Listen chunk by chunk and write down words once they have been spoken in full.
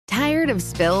of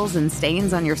spills and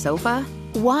stains on your sofa?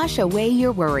 Wash away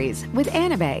your worries with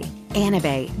Anabay.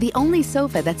 Anabay, the only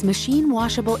sofa that's machine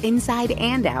washable inside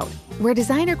and out, where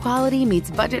designer quality meets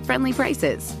budget-friendly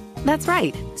prices. That's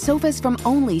right, sofas from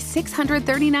only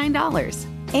 $639.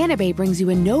 Anabay brings you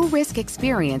a no-risk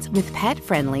experience with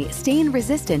pet-friendly,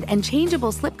 stain-resistant, and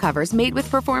changeable slipcovers made with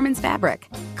performance fabric,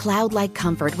 cloud-like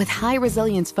comfort with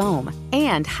high-resilience foam,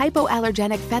 and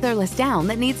hypoallergenic featherless down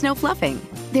that needs no fluffing.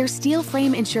 Their steel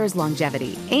frame ensures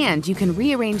longevity, and you can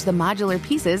rearrange the modular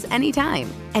pieces anytime.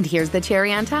 And here's the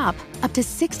cherry on top, up to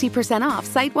 60% off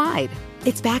site-wide.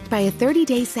 It's backed by a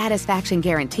 30-day satisfaction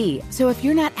guarantee, so if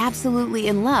you're not absolutely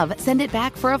in love, send it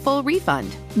back for a full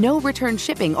refund. No return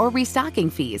shipping or restocking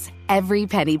fees. Every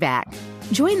penny back.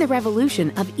 Join the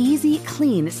revolution of easy,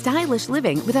 clean, stylish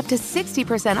living with up to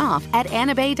 60% off at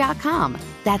anabay.com.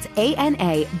 That's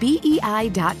ANABEI.com.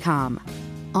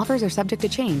 Offers are subject to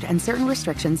change and certain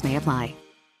restrictions may apply.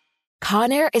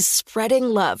 Conair is spreading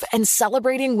love and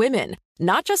celebrating women,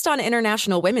 not just on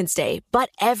International Women's Day, but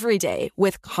every day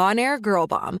with Conair Girl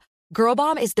Bomb. Girl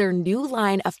Bomb is their new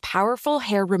line of powerful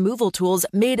hair removal tools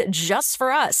made just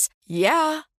for us.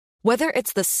 Yeah. Whether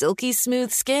it's the silky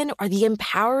smooth skin or the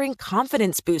empowering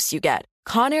confidence boost you get,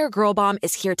 Conair Girl Bomb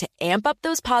is here to amp up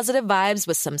those positive vibes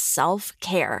with some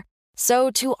self-care. So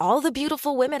to all the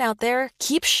beautiful women out there,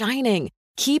 keep shining,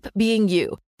 keep being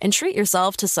you, and treat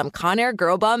yourself to some Conair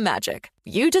Girl Bomb magic.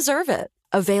 You deserve it.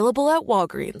 Available at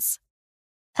Walgreens.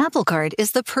 Apple Card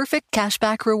is the perfect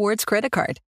cashback rewards credit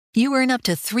card. You earn up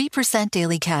to 3%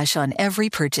 daily cash on every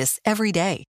purchase every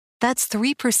day. That's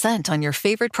 3% on your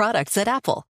favorite products at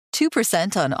Apple,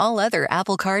 2% on all other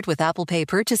Apple Card with Apple Pay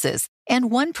purchases, and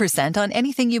 1% on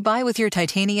anything you buy with your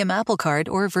titanium Apple Card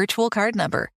or virtual card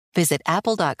number. Visit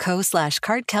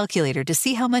apple.co/card calculator to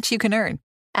see how much you can earn.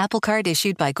 Apple Card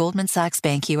issued by Goldman Sachs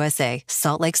Bank USA,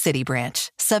 Salt Lake City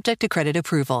branch. Subject to credit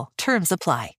approval. Terms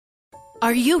apply.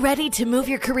 Are you ready to move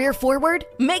your career forward?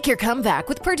 Make your comeback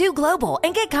with Purdue Global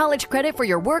and get college credit for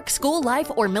your work, school life,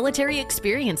 or military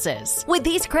experiences. With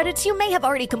these credits, you may have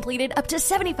already completed up to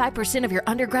 75% of your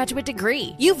undergraduate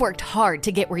degree. You've worked hard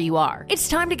to get where you are. It's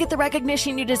time to get the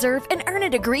recognition you deserve and earn a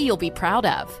degree you'll be proud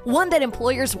of. One that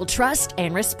employers will trust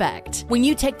and respect. When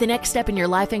you take the next step in your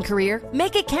life and career,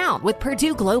 make it count with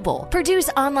Purdue Global, Purdue's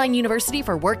online university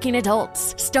for working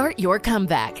adults. Start your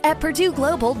comeback at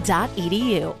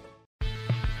purdueglobal.edu.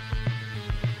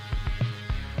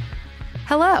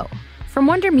 Hello. From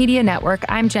Wonder Media Network,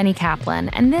 I'm Jenny Kaplan,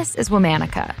 and this is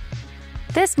Womanica.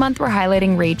 This month, we're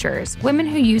highlighting ragers, women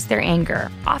who use their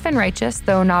anger, often righteous,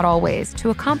 though not always, to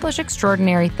accomplish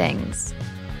extraordinary things.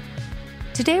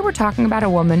 Today, we're talking about a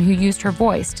woman who used her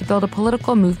voice to build a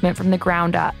political movement from the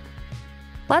ground up.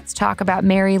 Let's talk about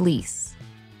Mary Lease.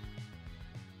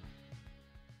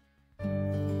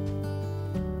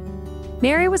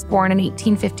 Mary was born in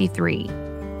 1853.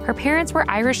 Her parents were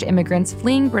Irish immigrants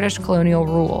fleeing British colonial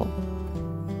rule.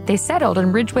 They settled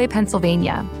in Ridgeway,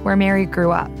 Pennsylvania, where Mary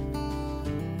grew up.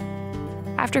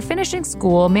 After finishing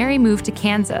school, Mary moved to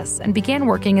Kansas and began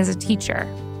working as a teacher.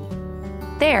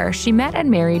 There, she met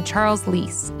and married Charles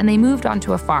Lease, and they moved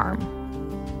onto a farm.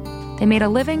 They made a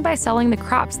living by selling the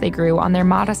crops they grew on their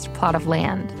modest plot of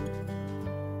land.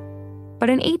 But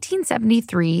in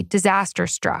 1873, disaster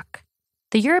struck.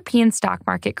 The European stock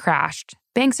market crashed,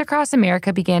 banks across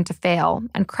America began to fail,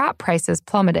 and crop prices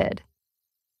plummeted.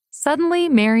 Suddenly,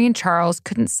 Mary and Charles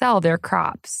couldn't sell their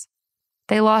crops.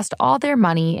 They lost all their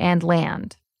money and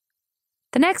land.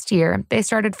 The next year, they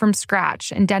started from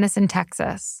scratch in Denison,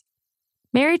 Texas.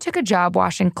 Mary took a job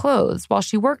washing clothes while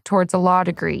she worked towards a law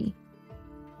degree.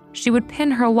 She would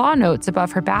pin her law notes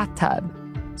above her bathtub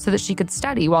so that she could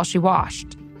study while she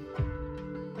washed.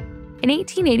 In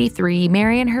 1883,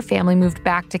 Mary and her family moved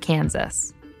back to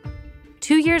Kansas.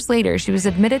 2 years later, she was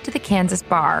admitted to the Kansas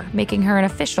bar, making her an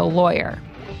official lawyer.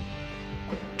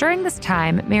 During this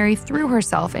time, Mary threw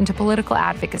herself into political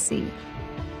advocacy.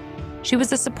 She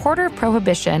was a supporter of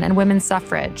prohibition and women's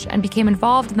suffrage and became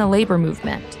involved in the labor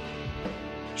movement.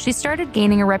 She started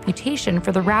gaining a reputation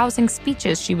for the rousing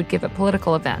speeches she would give at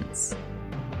political events.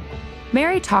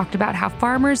 Mary talked about how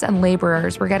farmers and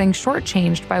laborers were getting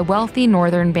shortchanged by wealthy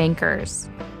northern bankers.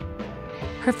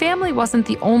 Her family wasn't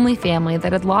the only family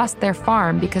that had lost their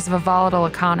farm because of a volatile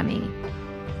economy.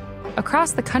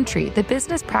 Across the country, the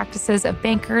business practices of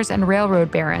bankers and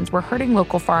railroad barons were hurting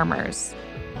local farmers,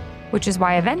 which is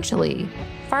why eventually,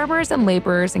 farmers and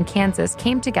laborers in Kansas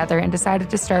came together and decided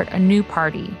to start a new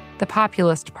party, the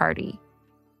Populist Party.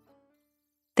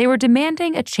 They were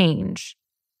demanding a change,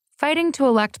 fighting to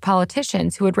elect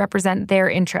politicians who would represent their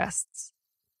interests.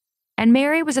 And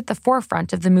Mary was at the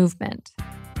forefront of the movement.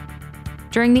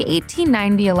 During the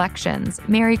 1890 elections,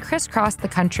 Mary crisscrossed the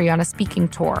country on a speaking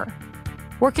tour,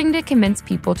 working to convince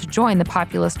people to join the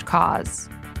populist cause.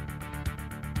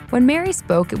 When Mary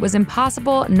spoke, it was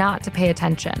impossible not to pay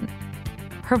attention.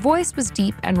 Her voice was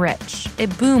deep and rich.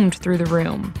 It boomed through the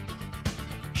room.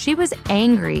 She was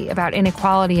angry about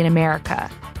inequality in America.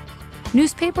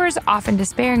 Newspapers often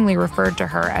despairingly referred to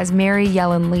her as Mary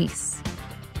Yellen Lease.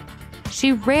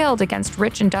 She railed against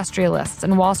rich industrialists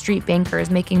and Wall Street bankers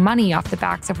making money off the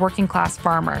backs of working-class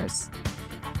farmers.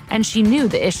 And she knew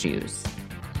the issues.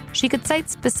 She could cite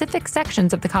specific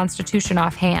sections of the Constitution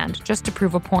offhand just to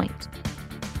prove a point.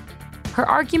 Her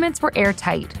arguments were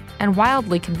airtight and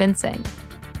wildly convincing.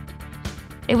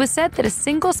 It was said that a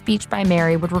single speech by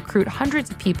Mary would recruit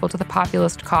hundreds of people to the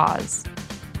populist cause.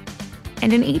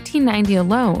 And in 1890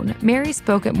 alone, Mary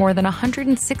spoke at more than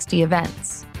 160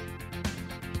 events.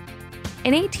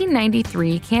 In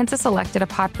 1893, Kansas elected a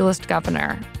populist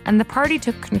governor, and the party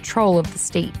took control of the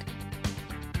state.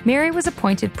 Mary was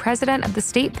appointed president of the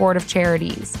State Board of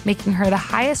Charities, making her the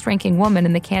highest-ranking woman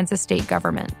in the Kansas state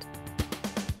government.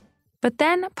 But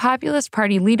then, Populist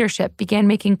Party leadership began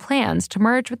making plans to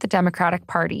merge with the Democratic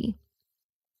Party.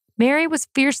 Mary was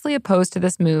fiercely opposed to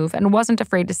this move and wasn't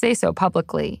afraid to say so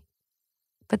publicly.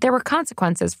 But there were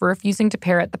consequences for refusing to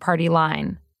parrot the party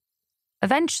line.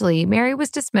 Eventually, Mary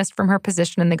was dismissed from her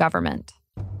position in the government.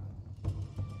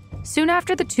 Soon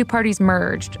after the two parties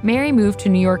merged, Mary moved to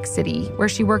New York City, where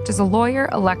she worked as a lawyer,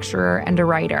 a lecturer, and a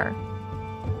writer.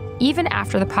 Even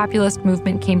after the populist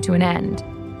movement came to an end,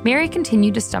 Mary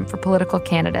continued to stump for political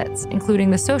candidates,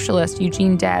 including the socialist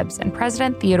Eugene Debs and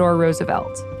President Theodore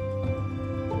Roosevelt.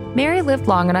 Mary lived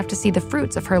long enough to see the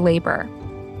fruits of her labor.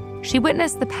 She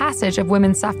witnessed the passage of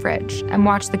women's suffrage and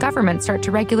watched the government start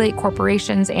to regulate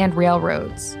corporations and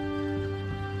railroads.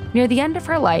 Near the end of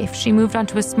her life, she moved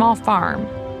onto a small farm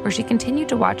where she continued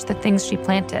to watch the things she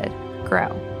planted grow.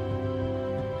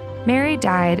 Mary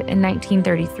died in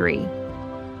 1933.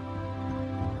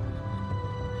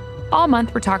 All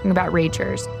month, we're talking about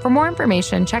Ragers. For more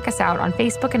information, check us out on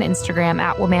Facebook and Instagram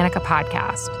at Womanica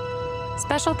Podcast.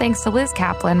 Special thanks to Liz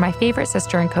Kaplan, my favorite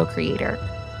sister and co-creator.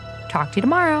 Talk to you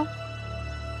tomorrow.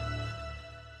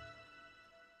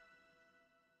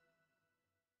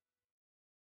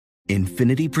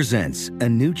 Infinity presents a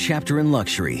new chapter in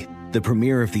luxury, the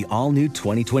premiere of the all-new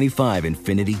 2025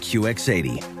 Infinity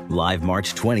QX80, live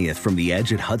March 20th from the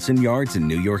Edge at Hudson Yards in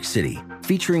New York City,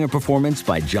 featuring a performance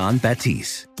by John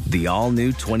Batiste. The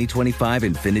all-new 2025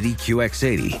 Infinity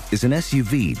QX80 is an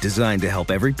SUV designed to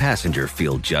help every passenger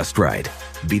feel just right.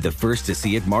 Be the first to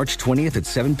see it March 20th at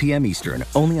 7 p.m. Eastern,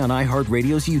 only on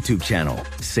iHeartRadio's YouTube channel.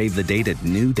 Save the date at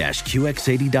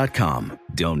new-QX80.com.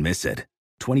 Don't miss it.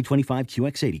 2025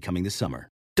 QX80 coming this summer.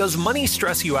 Does money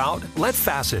stress you out? Let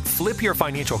Facet flip your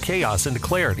financial chaos into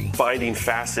clarity. Finding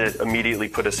Facet immediately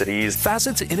put us at ease.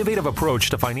 Facet's innovative approach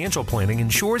to financial planning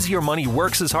ensures your money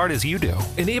works as hard as you do,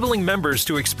 enabling members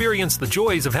to experience the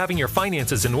joys of having your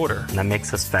finances in order. That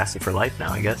makes us Facet for life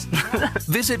now, I guess.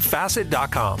 Visit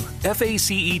Facet.com,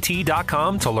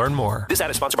 FACET.com to learn more. This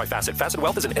ad is sponsored by Facet. Facet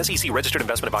Wealth is an SEC registered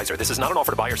investment advisor. This is not an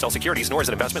offer to buy or sell securities, nor is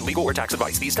it investment, legal, or tax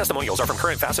advice. These testimonials are from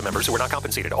current Facet members who are not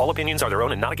compensated. All opinions are their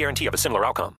own and not a guarantee of a similar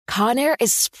outcome. Conair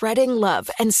is spreading love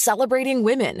and celebrating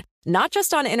women, not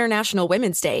just on International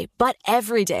Women's Day, but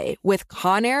every day with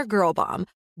Conair Girl Bomb.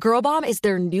 Girl Bomb is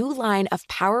their new line of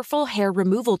powerful hair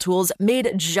removal tools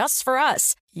made just for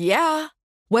us. Yeah.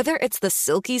 Whether it's the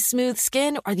silky smooth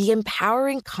skin or the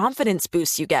empowering confidence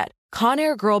boost you get,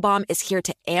 Conair Girl Bomb is here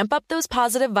to amp up those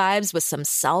positive vibes with some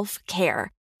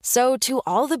self-care. So to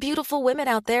all the beautiful women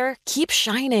out there, keep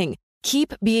shining,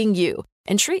 keep being you,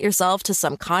 and treat yourself to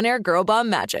some Conair Girl Bomb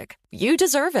magic. You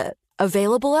deserve it.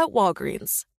 Available at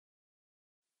Walgreens.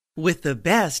 With the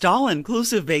best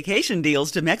all-inclusive vacation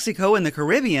deals to Mexico and the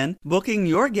Caribbean, booking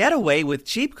your getaway with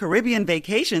Cheap Caribbean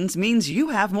Vacations means you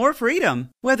have more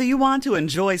freedom. Whether you want to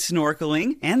enjoy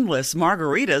snorkeling, endless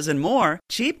margaritas, and more,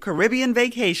 Cheap Caribbean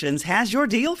Vacations has your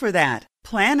deal for that.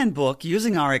 Plan and book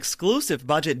using our exclusive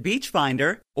budget beach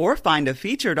finder, or find a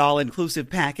featured all-inclusive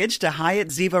package to Hyatt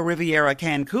Ziva Riviera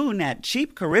Cancun at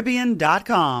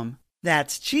cheapcaribbean.com.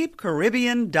 That's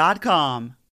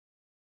cheapcaribbean.com.